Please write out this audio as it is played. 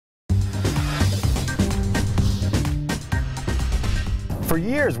For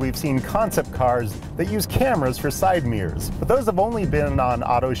years, we've seen concept cars that use cameras for side mirrors, but those have only been on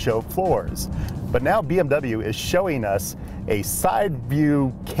auto show floors. But now BMW is showing us a side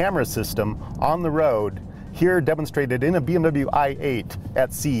view camera system on the road, here demonstrated in a BMW i8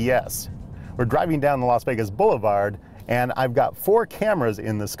 at CES. We're driving down the Las Vegas Boulevard, and I've got 4 cameras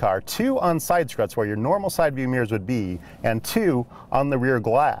in this car, 2 on side struts where your normal side view mirrors would be, and 2 on the rear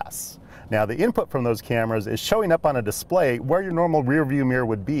glass. Now, the input from those cameras is showing up on a display where your normal rear view mirror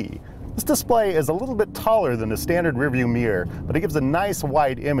would be. This display is a little bit taller than a standard rear view mirror, but it gives a nice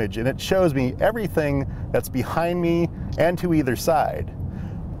wide image, and it shows me everything that's behind me and to either side.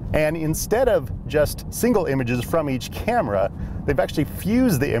 And instead of just single images from each camera, they've actually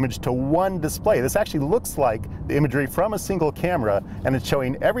fused the image to one display. This actually looks like the imagery from a single camera, and it's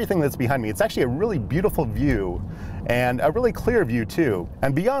showing everything that's behind me. It's actually a really beautiful view, and a really clear view too.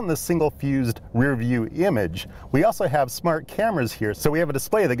 And beyond this single fused rear view image, we also have smart cameras here. So we have a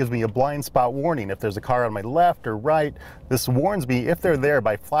display that gives me a blind spot warning. If there's a car on my left or right, this warns me if they're there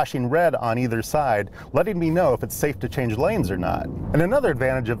by flashing red on either side, letting me know if it's safe to change lanes or not. And another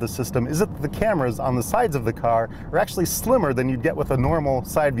advantage of the system is that the cameras on the sides of the car are actually slimmer than you'd get with a normal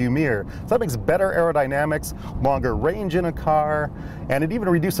side view mirror. So that makes better aerodynamics, longer range in a car, and it even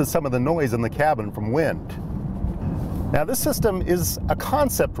reduces some of the noise in the cabin from wind. Now, this system is a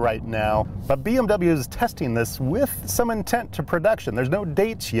concept right now, but BMW is testing this with some intent to production. There's no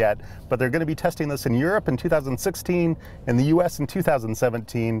dates yet, but they're going to be testing this in Europe in 2016, in the US in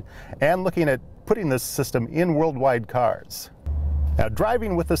 2017, and looking at putting this system in worldwide cars. Now,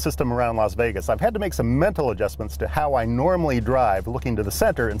 driving with the system around Las Vegas, I've had to make some mental adjustments to how I normally drive, looking to the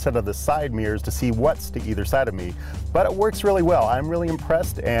center instead of the side mirrors to see what's to either side of me. But it works really well. I'm really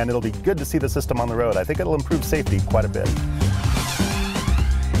impressed, and it'll be good to see the system on the road. I think it'll improve safety quite a bit.